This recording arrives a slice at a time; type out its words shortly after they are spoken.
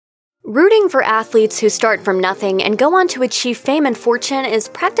Rooting for athletes who start from nothing and go on to achieve fame and fortune is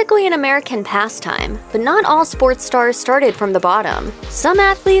practically an American pastime, but not all sports stars started from the bottom. Some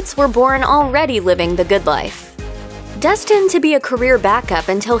athletes were born already living the good life. Destined to be a career backup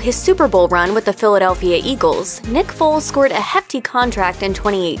until his Super Bowl run with the Philadelphia Eagles, Nick Foles scored a hefty contract in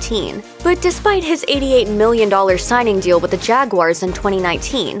 2018. But despite his $88 million signing deal with the Jaguars in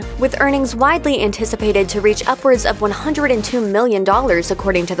 2019, with earnings widely anticipated to reach upwards of $102 million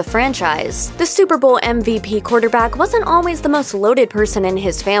according to the franchise, the Super Bowl MVP quarterback wasn't always the most loaded person in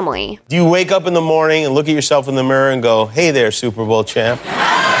his family. Do you wake up in the morning and look at yourself in the mirror and go, "Hey there, Super Bowl champ"?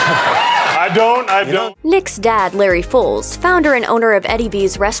 I don't. Nick's dad, Larry Foles, founder and owner of Eddie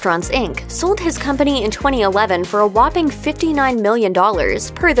V's Restaurants, Inc., sold his company in 2011 for a whopping $59 million,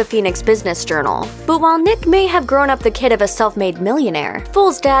 per the Phoenix Business Journal. But while Nick may have grown up the kid of a self-made millionaire,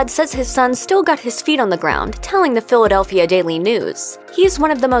 Foles' dad says his son still got his feet on the ground, telling the Philadelphia Daily News. He's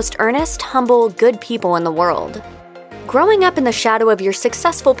one of the most earnest, humble, good people in the world. Growing up in the shadow of your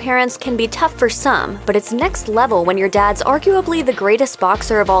successful parents can be tough for some, but it's next level when your dad's arguably the greatest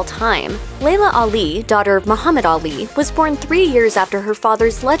boxer of all time. Laila Ali, daughter of Muhammad Ali, was born 3 years after her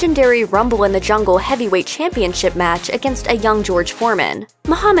father's legendary Rumble in the Jungle heavyweight championship match against a young George Foreman.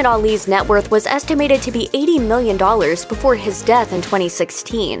 Muhammad Ali's net worth was estimated to be $80 million before his death in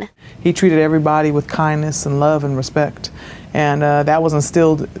 2016. He treated everybody with kindness and love and respect, and that was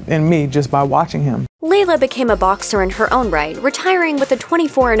instilled in me just by watching him. Laila became a boxer in her own right, retiring with a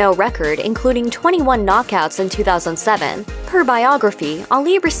 24-0 record, including 21 knockouts in 2007. Per biography,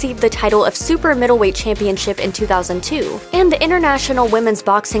 Ali received the title of Super Middleweight Championship in 2002 and the International Women's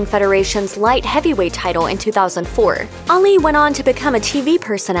Boxing Federation's Light Heavyweight title in 2004. Ali went on to become a TV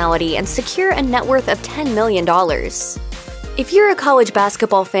personality and secure a net worth of $10 million. If you're a college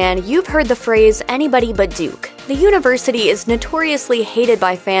basketball fan, you've heard the phrase "anybody but Duke." The university is notoriously hated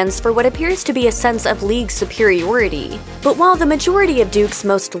by fans for what appears to be a sense of league superiority. But while the majority of Duke's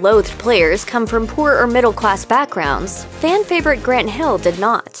most loathed players come from poor or middle-class backgrounds, fan favorite Grant Hill did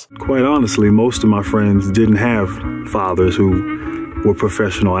not. Quite honestly, most of my friends didn't have fathers who were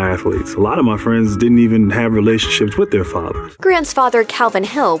professional athletes. A lot of my friends didn't even have relationships with their fathers. Grant's father, Calvin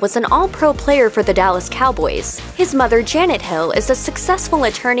Hill, was an all-pro player for the Dallas Cowboys. His mother, Janet Hill, is a successful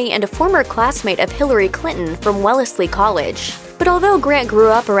attorney and a former classmate of Hillary Clinton from Wellesley College. But although Grant grew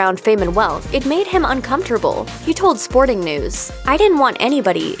up around fame and wealth, it made him uncomfortable. He told Sporting News, "I didn't want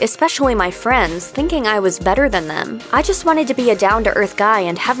anybody, especially my friends, thinking I was better than them. I just wanted to be a down-to-earth guy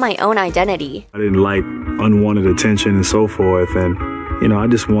and have my own identity." I didn't like unwanted attention and so forth, and I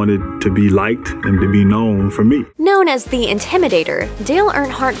just wanted to be liked and to be known for me. Known as the Intimidator, Dale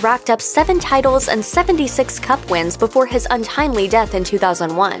Earnhardt racked up 7 titles and 76 Cup wins before his untimely death in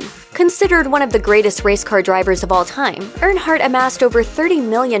 2001. Considered one of the greatest race car drivers of all time, Earnhardt amassed over $30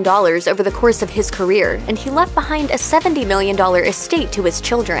 million over the course of his career, and he left behind a $70 million estate to his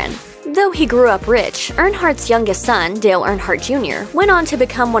children. Though he grew up rich, Earnhardt's youngest son, Dale Earnhardt Jr., went on to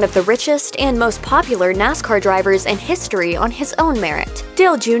become one of the richest and most popular NASCAR drivers in history on his own merit.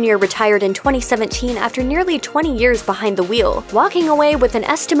 Dale Jr. retired in 2017 after nearly 20 years behind the wheel, walking away with an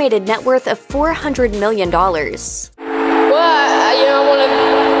estimated net worth of $400 million. Well, I want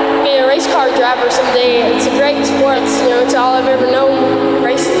to be a race car driver someday. It's a great sport. It's all I've ever known,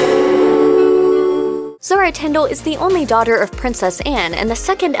 racing. Zara Tindall is the only daughter of Princess Anne and the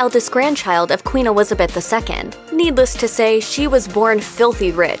second eldest grandchild of Queen Elizabeth II. Needless to say, she was born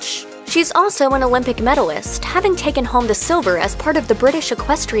filthy rich. She's also an Olympic medalist, having taken home the silver as part of the British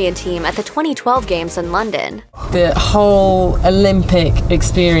equestrian team at the 2012 Games in London. The whole Olympic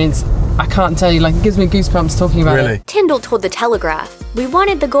experience, I can't tell you, it gives me goosebumps talking about it. Tindall told The Telegraph, "We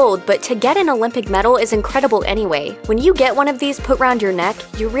wanted the gold, but to get an Olympic medal is incredible anyway. When you get one of these put round your neck,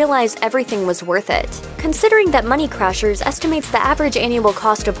 you realize everything was worth it." Considering that Money Crashers estimates the average annual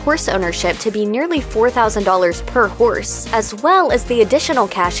cost of horse ownership to be nearly $4,000 per horse, as well as the additional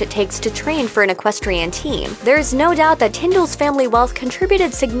cash it takes to train for an equestrian team, there is no doubt that Tindall's family wealth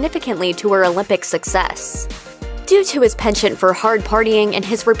contributed significantly to her Olympic success. Due to his penchant for hard partying and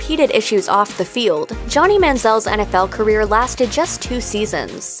his repeated issues off the field, Johnny Manziel's NFL career lasted just 2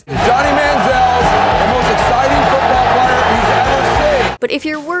 seasons. Johnny Manziel's the most exciting football player he's ever seen. But if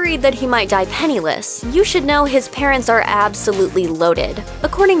you're worried that he might die penniless, you should know his parents are absolutely loaded.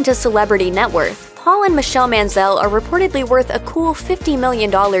 According to Celebrity Net Worth, Paul and Michelle Manziel are reportedly worth a cool $50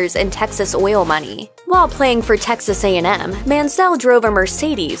 million in Texas oil money. While playing for Texas A&M, Manziel drove a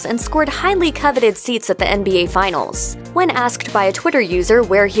Mercedes and scored highly coveted seats at the NBA Finals. When asked by a Twitter user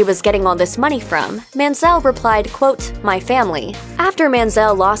where he was getting all this money from, Manziel replied, quote, "My family." After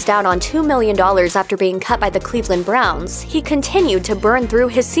Manziel lost out on $2 million after being cut by the Cleveland Browns, he continued to burn through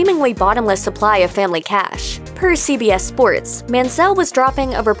his seemingly bottomless supply of family cash. Per CBS Sports, Manziel was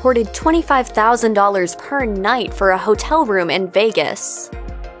dropping a reported $25,000 per night for a hotel room in Vegas.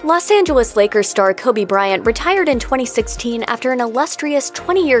 Los Angeles Lakers star Kobe Bryant retired in 2016 after an illustrious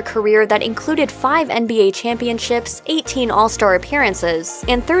 20-year career that included 5 NBA championships, 18 All-Star appearances,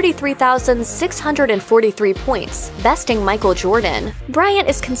 and 33,643 points, besting Michael Jordan. Bryant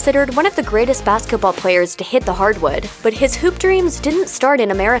is considered one of the greatest basketball players to hit the hardwood, but his hoop dreams didn't start in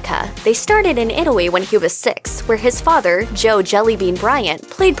America. They started in Italy when he was 6, where his father, Joe Jellybean Bryant,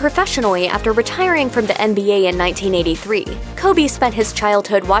 played professionally after retiring from the NBA in 1983. Kobe spent his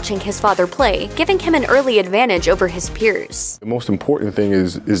childhood watching his father play, giving him an early advantage over his peers. The most important thing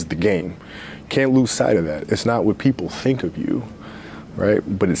is the game. Can't lose sight of that. It's not what people think of you, right?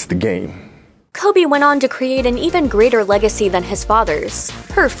 But it's the game. Kobe went on to create an even greater legacy than his father's.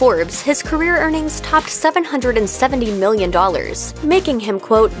 Per Forbes, his career earnings topped $770 million, making him,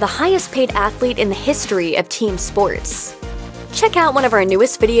 quote, "the highest paid athlete in the history of team sports." Check out one of our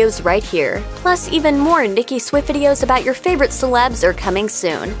newest videos right here. Plus, even more Nicki Swift videos about your favorite celebs are coming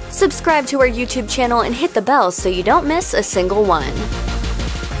soon. Subscribe to our YouTube channel and hit the bell so you don't miss a single one.